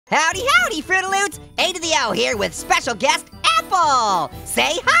Howdy, howdy, Fruit Loots! A to the O here with special guest, Apple!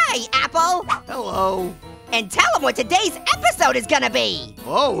 Say hi, Apple! Hello. And tell them what today's episode is gonna be!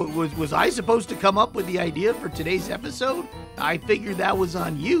 Oh, was I supposed to come up with the idea for today's episode? I figured that was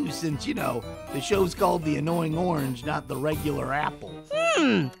on you since, you know, the show's called The Annoying Orange, not The Regular Apple.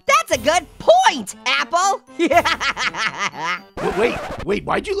 That's a good point, Apple! Wait,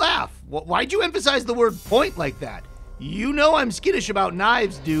 why'd you laugh? Why'd you emphasize the word point like that? You know I'm skittish about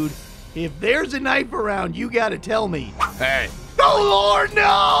knives, dude. If there's a knife around, you gotta tell me. Hey. Oh, Lord,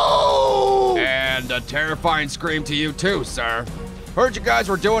 no! And a terrifying scream to you too, sir. Heard you guys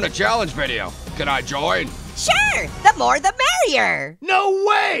were doing a challenge video. Can I join? Sure! The more the merrier! No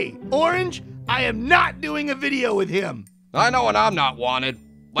way! Orange, I am not doing a video with him. I know when I'm not wanted.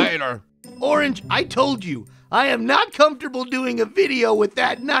 Later. Orange, I told you, I am not comfortable doing a video with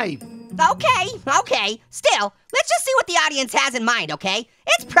that knife. Okay. Still, let's just see what the audience has in mind, okay?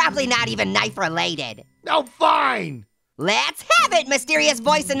 It's probably not even knife related. Oh, fine. Let's have it, mysterious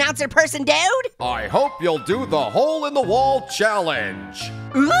voice announcer person dude! I hope you'll do the hole in the wall challenge.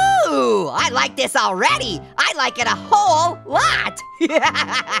 Ooh, I like this already. I like it a whole lot.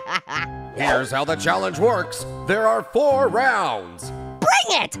 Here's how the challenge works. There are 4 rounds.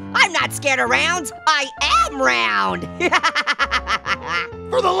 Bring it! I'm not scared of rounds. I am round.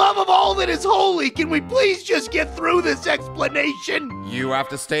 For the love of all that is holy, can we please just get through this explanation? You have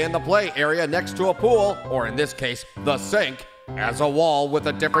to stay in the play area next to a pool, or in this case, the sink, as a wall with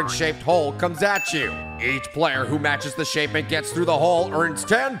a different shaped hole comes at you. Each player who matches the shape and gets through the hole earns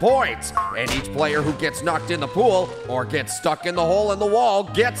 10 points, and each player who gets knocked in the pool or gets stuck in the hole in the wall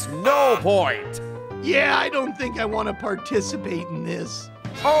gets no point. Yeah, I don't think I want to participate in this.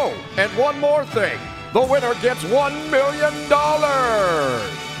 Oh, and one more thing. The winner gets $1 million.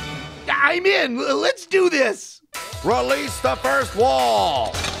 I'm in. Let's do this. Release the first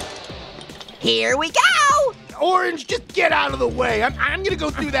wall. Here we go! Orange, just get out of the way. I'm gonna go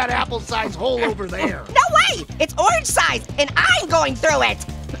through that apple-sized hole over there. No way! It's orange size, and I'm going through it!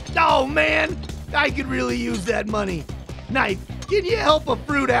 Oh, man. I could really use that money. Knife, can you help a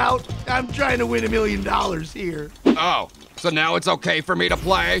fruit out? I'm trying to win $1 million here. Oh, so now it's okay for me to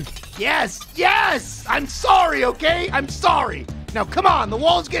play? Yes! I'm sorry, okay? I'm sorry. Now, come on. The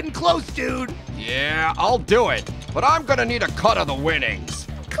wall's getting close, dude. Yeah, I'll do it. But I'm gonna need a cut of the winnings.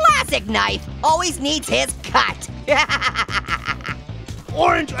 Classic knife always needs his cut.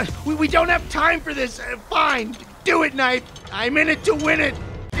 Orange, we don't have time for this. Fine, do it, Knife. I'm in it to win it.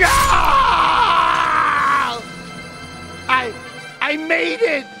 Ah! I made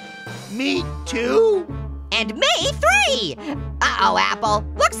it. Me too? And me 3! Uh-oh, Apple.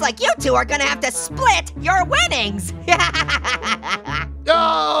 Looks like you two are gonna have to split your winnings.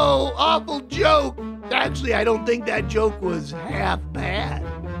 Oh, awful joke. Actually, I don't think that joke was half bad.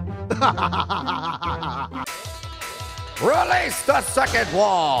 Release the second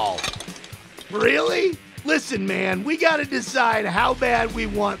wall. Really? Listen, man, we gotta decide how bad we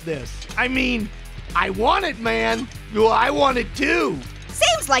want this. I mean, I want it, man. Well, I want it too.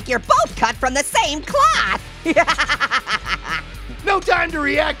 Seems like you're both cut from the same cloth. No time to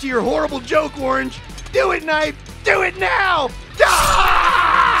react to your horrible joke, Orange. Do it, Knife. Do it now.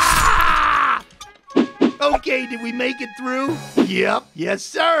 Ah! Okay, did we make it through? Yep. Yes,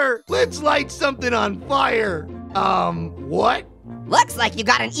 sir. Let's light something on fire. What? Looks like you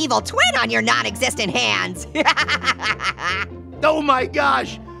got an evil twin on your non-existent hands. Oh my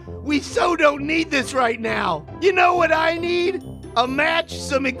gosh. We so don't need this right now. You know what I need? A match,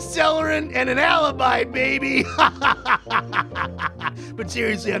 some accelerant, and an alibi, baby. But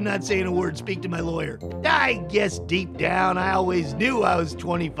seriously, I'm not saying a word. Speak to my lawyer. I guess deep down, I always knew I was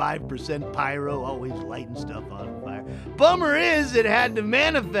 25% pyro, always lighting stuff on fire. Bummer is it had to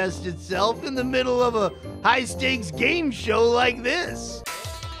manifest itself in the middle of a high-stakes game show like this.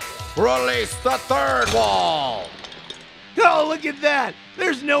 Release the third wall. Oh, look at that.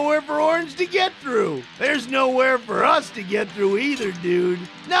 There's nowhere for Orange to get through. There's nowhere for us to get through either, dude.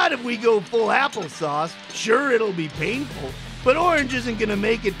 Not if we go full applesauce. Sure, it'll be painful, but Orange isn't gonna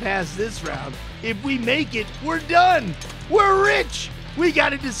make it past this round. If we make it, we're done. We're rich. We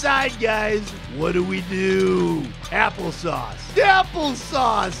gotta decide, guys. What do we do? Applesauce.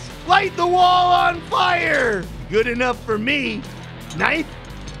 Applesauce. Light the wall on fire. Good enough for me. Knife,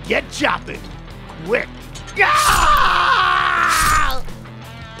 get chopping. Quick. Ah!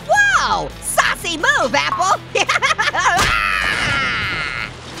 Whoa! Saucy move, Apple!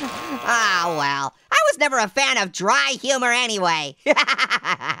 Ah, well. I was never a fan of dry humor anyway.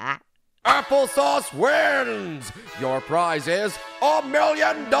 Applesauce wins! Your prize is $1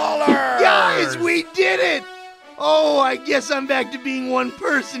 million! Guys, we did it! Oh, I guess I'm back to being one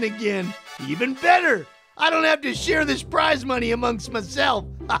person again. Even better. I don't have to share this prize money amongst myself.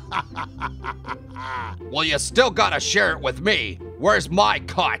 Well, you still gotta share it with me. Where's my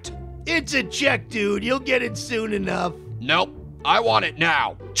cut? It's a check, dude. You'll get it soon enough. Nope, I want it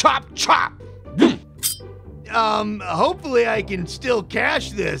now. Chop, chop! Hopefully I can still cash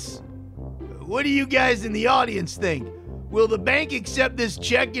this. What do you guys in the audience think? Will the bank accept this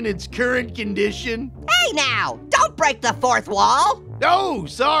check in its current condition? Hey now, don't break the fourth wall. Oh,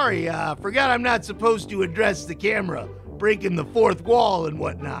 sorry, forgot I'm not supposed to address the camera, breaking the fourth wall and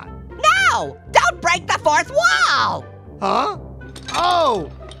whatnot. No, don't break the fourth wall. Huh?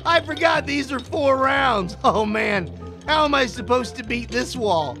 Oh, I forgot these are 4 rounds. Oh man, how am I supposed to beat this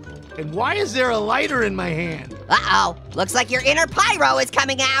wall? And why is there a lighter in my hand? Uh-oh, looks like your inner pyro is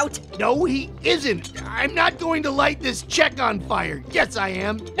coming out. No, he isn't. I'm not going to light this check on fire. Yes, I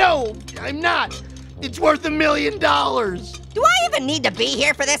am. No, I'm not. It's worth $1 million. Do I even need to be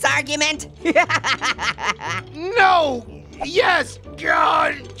here for this argument? No. Yes.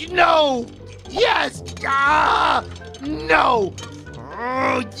 God. No. Yes. Ah. No.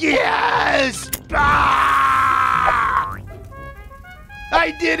 Oh, yes. Ah.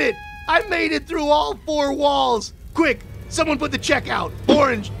 I did it. I made it through all 4 walls. Quick, someone put the check out.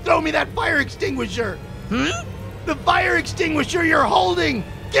 Orange, throw me that fire extinguisher. The fire extinguisher you're holding.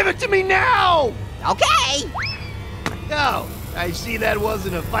 Give it to me now. Okay. Oh, I see that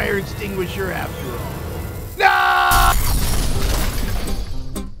wasn't a fire extinguisher after all. No!